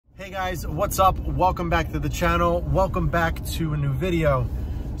Hey guys, what's up? Welcome back to the channel. Welcome back to a new video.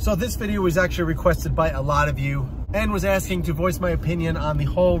 So this video was actually requested by a lot of you and was asking to voice my opinion on the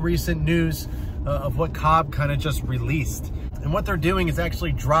whole recent news of what Cobb kind of just released. And what they're doing is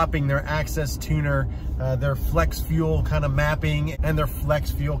actually dropping their Access Tuner, their Flex Fuel kind of mapping, and their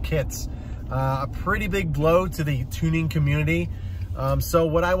Flex Fuel kits. A pretty big blow to the tuning community. So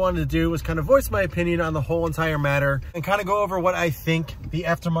what I wanted to do was kind of voice my opinion on the whole entire matter and kind of go over what I think the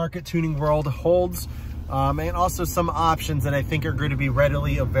aftermarket tuning world holds, and also some options that I think are going to be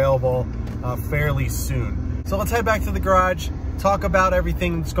readily available fairly soon. So let's head back to the garage, talk about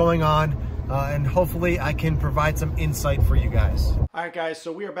everything that's going on, and hopefully I can provide some insight for you guys. All right guys,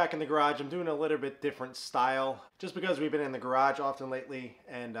 so we are back in the garage. I'm doing a little bit different style just because we've been in the garage often lately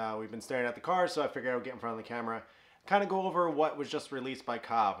and we've been staring at the cars, so I figured I would get in front of the camera, kind of go over what was just released by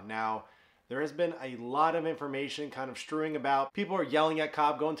Cobb. Now, there has been a lot of information kind of strewing about. People are yelling at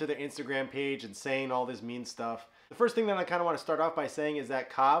Cobb, going to their Instagram page and saying all this mean stuff. The first thing that I kind of want to start off by saying is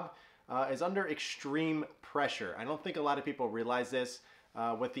that Cobb is under extreme pressure. I don't think a lot of people realize this.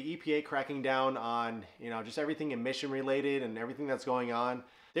 With the EPA cracking down on, just everything emission related and everything that's going on,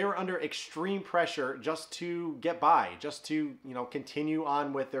 they were under extreme pressure just to get by, just to, continue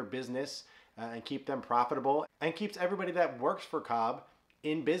on with their business and keep them profitable, and keeps everybody that works for Cobb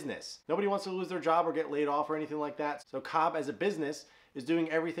in business. Nobody wants to lose their job or get laid off or anything like that. So Cobb as a business is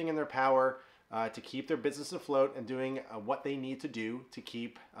doing everything in their power to keep their business afloat and doing what they need to do to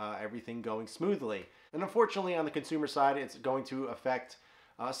keep everything going smoothly. And unfortunately on the consumer side, it's going to affect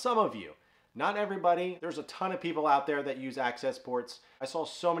some of you. Not everybody. There's a ton of people out there that use access ports. I saw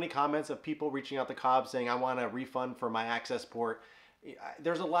so many comments of people reaching out to Cobb saying, I want a refund for my access port.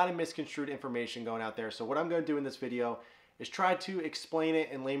 There's a lot of misconstrued information going out there. So what I'm going to do in this video is try to explain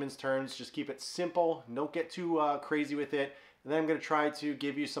it in layman's terms. Just keep it simple. Don't get too crazy with it. And then I'm going to try to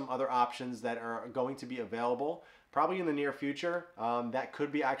give you some other options that are going to be available probably in the near future that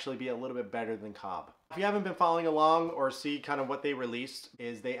could actually be a little bit better than Cobb. If you haven't been following along or see kind of what they released,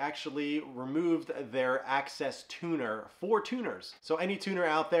 is they actually removed their Access Tuner for tuners. So any tuner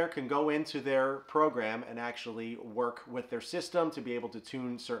out there can go into their program and actually work with their system to be able to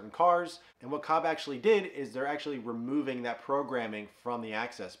tune certain cars. And what Cobb actually did is they're actually removing that programming from the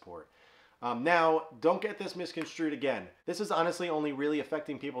access port. Now, don't get this misconstrued again. This is honestly only really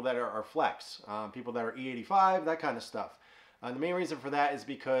affecting people that are flex, people that are E85, that kind of stuff. The main reason for that is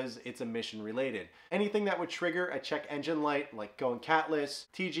because it's emission related. Anything that would trigger a check engine light, like going catless,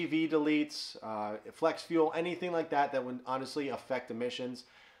 TGV deletes, flex fuel, anything like that that would honestly affect emissions,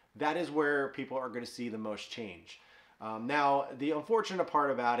 that is where people are going to see the most change. Now, the unfortunate part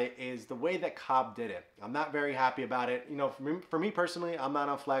about it is the way that Cobb did it. I'm not very happy about it. For me personally, I'm not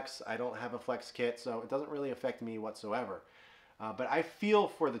on flex. I don't have a flex kit, so it doesn't really affect me whatsoever. But I feel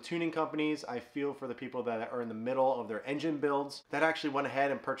for the tuning companies, I feel for the people that are in the middle of their engine builds that actually went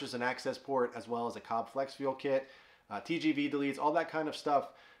ahead and purchased an access port as well as a Cobb Flex Fuel kit, TGV deletes, all that kind of stuff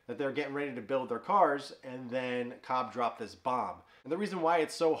that they're getting ready to build their cars, and then Cobb dropped this bomb. And the reason why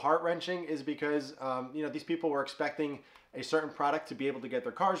it's so heart-wrenching is because, these people were expecting a certain product to be able to get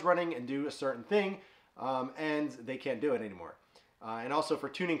their cars running and do a certain thing, and they can't do it anymore. And also for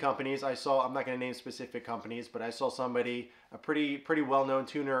tuning companies, I saw, I'm not going to name specific companies, but I saw somebody, a pretty well-known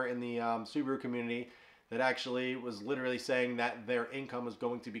tuner in the Subaru community that actually was literally saying that their income was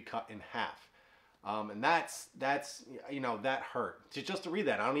going to be cut in half. And that's that hurt. Just to read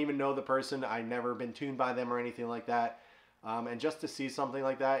that, I don't even know the person, I've never been tuned by them or anything like that. And just to see something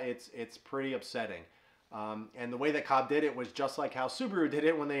like that, it's pretty upsetting. And the way that Cobb did it was just like how Subaru did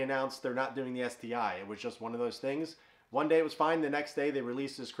it when they announced they're not doing the STI. It was just one of those things. One day it was fine, the next day they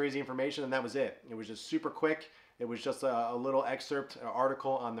released this crazy information and that was it. It was just super quick. It was just a little excerpt,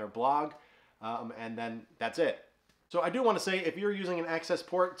 article on their blog, and then that's it. So I do want to say, if you're using an access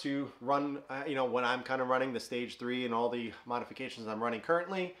port to run, what I'm kind of running, the stage 3 and all the modifications I'm running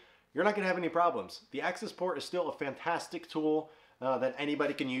currently, you're not going to have any problems. The access port is still a fantastic tool that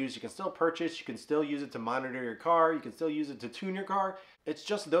anybody can use. You can still purchase, you can still use it to monitor your car, you can still use it to tune your car. It's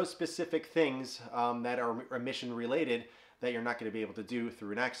just those specific things that are emission related that you're not going to be able to do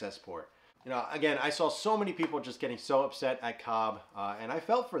through an access port. Again, I saw so many people just getting so upset at Cobb, and I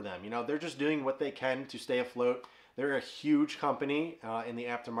felt for them. They're just doing what they can to stay afloat. They're a huge company in the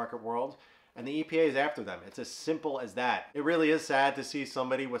aftermarket world, and the EPA is after them. It's as simple as that. It really is sad to see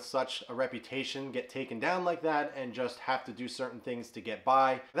somebody with such a reputation get taken down like that and just have to do certain things to get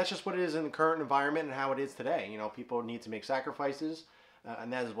by. That's just what it is in the current environment and how it is today. People need to make sacrifices.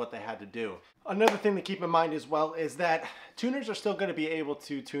 And that is what they had to do. Another thing to keep in mind as well is that tuners are still going to be able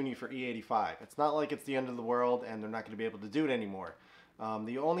to tune you for E85. It's not like it's the end of the world and they're not going to be able to do it anymore.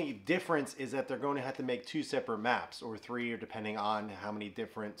 The only difference is that they're going to have to make 2 separate maps, or 3, or depending on how many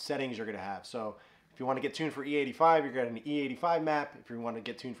different settings you're going to have. So if you want to get tuned for E85, you're getting an E85 map. If you want to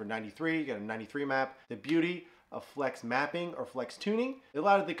get tuned for 93, you get a 93 map. The beauty of flex mapping or flex tuning, it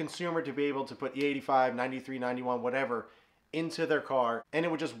allowed the consumer to be able to put E85, 93, 91, whatever into their car, and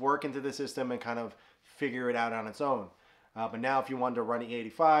it would just work into the system and kind of figure it out on its own. But now if you wanted to run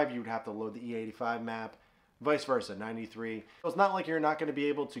E85, you would have to load the E85 map, vice versa, 93. So it's not like you're not going to be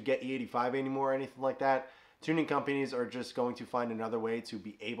able to get E85 anymore or anything like that. Tuning companies are just going to find another way to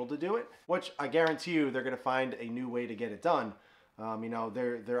be able to do it, which I guarantee you they're going to find a new way to get it done. You know,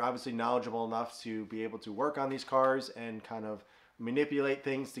 they're obviously knowledgeable enough to be able to work on these cars and kind of manipulate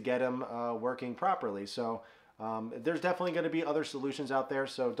things to get them working properly. So there's definitely going to be other solutions out there.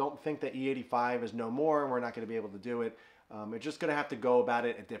 So don't think that E85 is no more and we're not going to be able to do it. We're just going to have to go about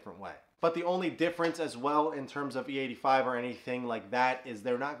it a different way. But the only difference as well in terms of E85 or anything like that is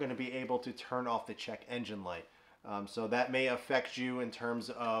they're not going to be able to turn off the check engine light. So that may affect you in terms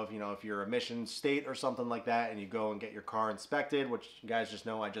of, you know, if you're emission state or something like that and you go and get your car inspected, which you guys just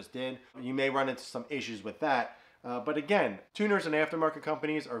know I just did, you may run into some issues with that. But again, tuners and aftermarket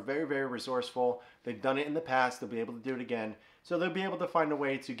companies are very, very resourceful. They've done it in the past. They'll be able to do it again. So they'll be able to find a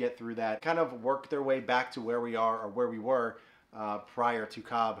way to get through that, kind of work their way back to where we are or where we were prior to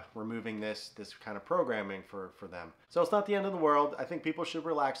Cobb removing this kind of programming for them. So it's not the end of the world. I think people should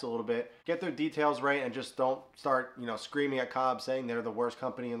relax a little bit, get their details right, and just don't start, you know, screaming at Cobb saying they're the worst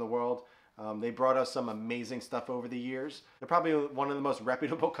company in the world. They brought us some amazing stuff over the years. They're probably one of the most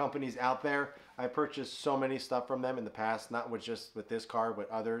reputable companies out there. I purchased so many stuff from them in the past, not just with this car, but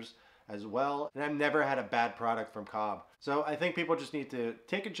others as well. And I've never had a bad product from Cobb. So I think people just need to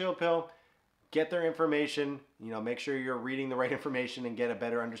take a chill pill, get their information, you know, make sure you're reading the right information and get a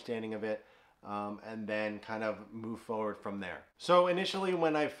better understanding of it. And then kind of move forward from there. So initially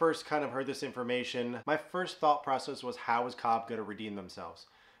when I first kind of heard this information, my first thought process was, how is Cobb going to redeem themselves?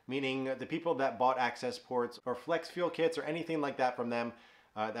 Meaning the people that bought access ports or flex fuel kits or anything like that from them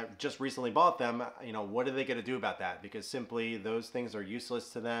that just recently bought them, you know, what are they going to do about that? Because simply those things are useless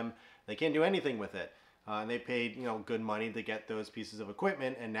to them. They can't do anything with it. And they paid, you know, good money to get those pieces of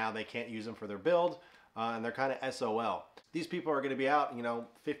equipment, and now they can't use them for their build, and they're kind of SOL. These people are going to be out, you know,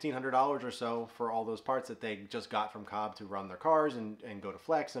 $1,500 or so for all those parts that they just got from Cobb to run their cars and go to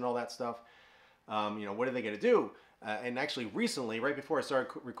flex and all that stuff. You know, what are they going to do? And actually recently, right before I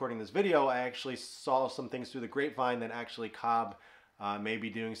started recording this video, I actually saw some things through the grapevine that actually Cobb may be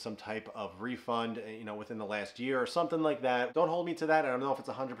doing some type of refund, you know, within the last year or something like that. Don't hold me to that. I don't know if it's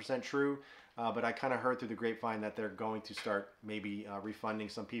 100% true, but I kind of heard through the grapevine that they're going to start maybe refunding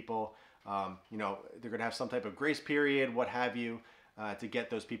some people. You know, they're going to have some type of grace period, what have you, to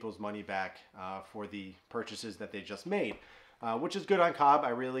get those people's money back for the purchases that they just made. Which is good on Cobb. I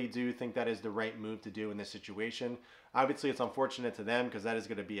really do think that is the right move to do in this situation. Obviously, it's unfortunate to them because that is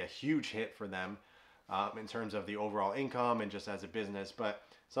going to be a huge hit for them in terms of the overall income and just as a business. But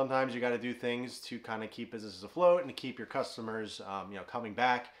sometimes you got to do things to kind of keep businesses afloat and to keep your customers, you know, coming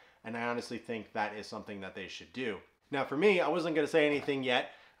back. And I honestly think that is something that they should do. Now, for me, I wasn't going to say anything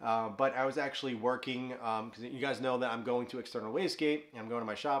yet. But I was actually working, because you guys know that I'm going to External Wastegate. I'm going to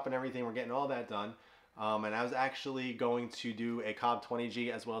my shop and everything. We're getting all that done. And I was actually going to do a Cobb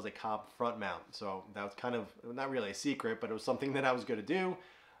 20G as well as a Cobb front mount. So that was kind of, not really a secret, but it was something that I was going to do.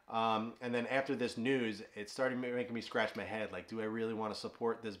 And then after this news, it started making me scratch my head. Like, do I really want to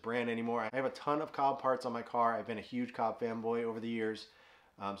support this brand anymore? I have a ton of Cobb parts on my car. I've been a huge Cobb fanboy over the years.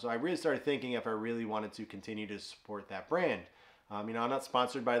 So I really started thinking if I really wanted to continue to support that brand. You know, I'm not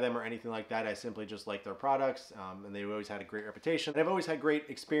sponsored by them or anything like that. I simply just like their products, and they've always had a great reputation. And I've always had great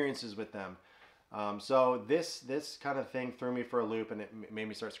experiences with them. So this kind of thing threw me for a loop, and it made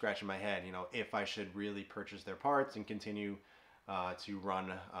me start scratching my head, you know, if I should really purchase their parts and continue to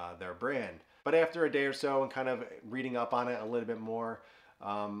run their brand. But after a day or so and kind of reading up on it a little bit more,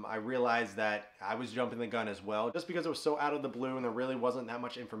 I realized that I was jumping the gun as well, just because it was so out of the blue and there really wasn't that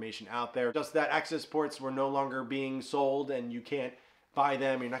much information out there. Just that access ports were no longer being sold and you can't buy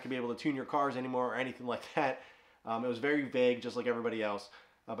them, you're not gonna be able to tune your cars anymore or anything like that. It was very vague, just like everybody else.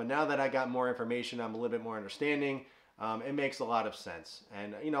 But now that I got more information, I'm a little bit more understanding. It makes a lot of sense.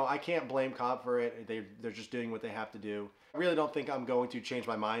 And, you know, I can't blame Cobb for it. They're just doing what they have to do. I really don't think I'm going to change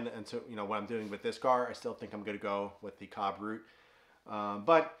my mind until, you know, what I'm doing with this car. I still think I'm going to go with the Cobb route.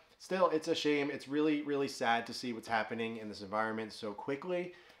 But still, it's a shame. It's really, really sad to see what's happening in this environment so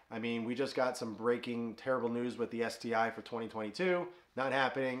quickly. I mean, we just got some breaking terrible news with the STI for 2022. Not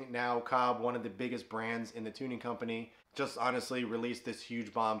happening. Now Cobb, one of the biggest brands in the tuning company, just honestly released this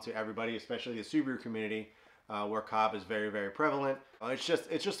huge bomb to everybody, especially the Subaru community, where Cobb is very, very prevalent. It's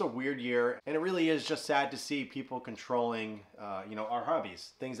just a weird year, and it really is just sad to see people controlling, you know, our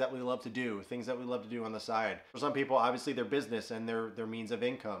hobbies, things that we love to do, things that we love to do on the side. For some people, obviously, their business and their means of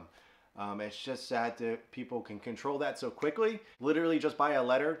income. It's just sad that people can control that so quickly, literally just by a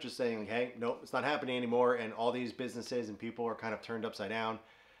letter, just saying, hey, nope, it's not happening anymore, and all these businesses and people are kind of turned upside down,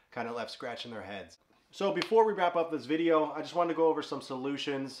 kind of left scratching their heads. So before we wrap up this video, I just wanted to go over some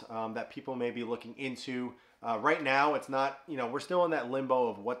solutions that people may be looking into. Right now, it's not, you know, we're still in that limbo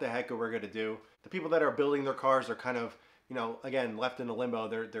of what the heck are we going to do. The people that are building their cars are kind of, you know, again, left in a limbo.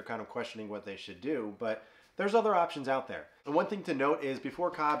 They're kind of questioning what they should do, but there's other options out there. And one thing to note is before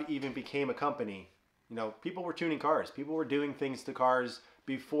Cobb even became a company, you know, people were tuning cars. People were doing things to cars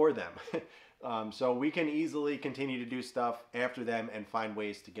before them. So we can easily continue to do stuff after them and find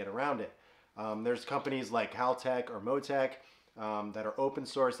ways to get around it. There's companies like Haltech or Motec that are open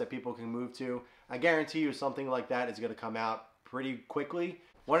source that people can move to. I guarantee you something like that is going to come out pretty quickly.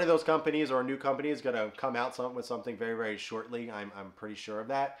 One of those companies or a new company is going to come out with something very, very shortly. I'm pretty sure of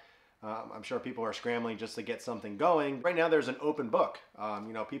that. I'm sure people are scrambling just to get something going. Right now there's an open book.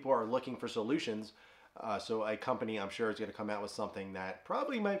 You know, people are looking for solutions. So a company, I'm sure, is going to come out with something that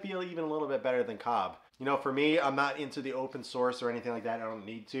probably might be even a little bit better than Cobb. You know, for me, I'm not into the open source or anything like that. I don't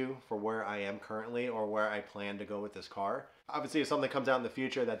need to for where I am currently or where I plan to go with this car. Obviously, if something comes out in the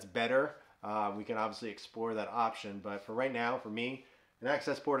future that's better, we can obviously explore that option. But for right now, for me, an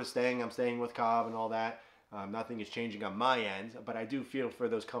access port is staying. I'm staying with Cobb and all that. Nothing is changing on my end, but I do feel for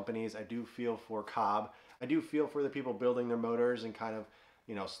those companies. I do feel for Cobb. I do feel for the people building their motors and kind of,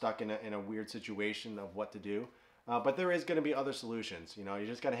 you know, stuck in a weird situation of what to do. But there is going to be other solutions. You know, you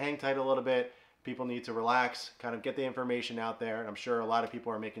just got to hang tight a little bit. People need to relax, kind of get the information out there. And I'm sure a lot of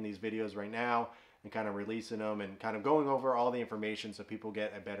people are making these videos right now and kind of releasing them and kind of going over all the information so people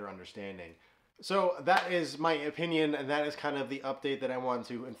get a better understanding. So that is my opinion, and that is kind of the update that I wanted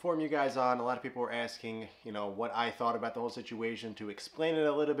to inform you guys on. A lot of people were asking, you know, what I thought about the whole situation, to explain it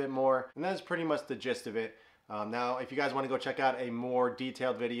a little bit more, and that's pretty much the gist of it. Now, if you guys want to go check out a more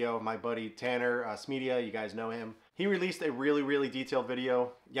detailed video, my buddy Tanner Smedia, you guys know him. He released a really, really detailed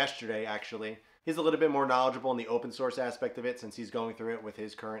video yesterday, actually. He's a little bit more knowledgeable in the open source aspect of it since he's going through it with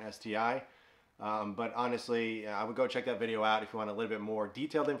his current STI. But honestly, I would go check that video out if you want a little bit more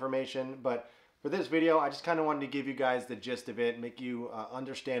detailed information. But for this video, I just kind of wanted to give you guys the gist of it, make you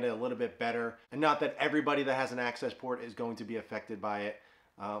understand it a little bit better, and not that everybody that has an access port is going to be affected by it,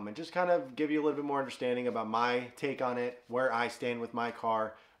 and just kind of give you a little bit more understanding about my take on it, where I stand with my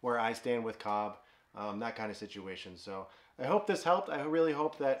car, where I stand with Cobb, that kind of situation. So I hope this helped. I really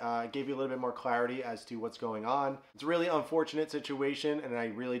hope that I gave you a little bit more clarity as to what's going on. It's a really unfortunate situation, and I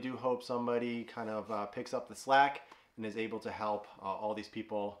really do hope somebody kind of picks up the slack and is able to help all these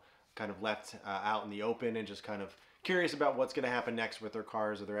people kind of left out in the open and just kind of curious about what's going to happen next with their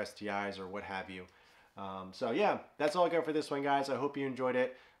cars or their STIs or what have you. So yeah, that's all I got for this one, guys. I hope you enjoyed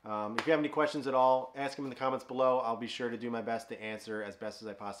it. If you have any questions at all, ask them in the comments below. I'll be sure to do my best to answer as best as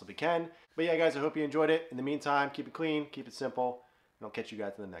I possibly can. But yeah, guys, I hope you enjoyed it. In the meantime, keep it clean, keep it simple, and I'll catch you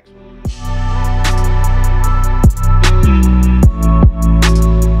guys in the next one.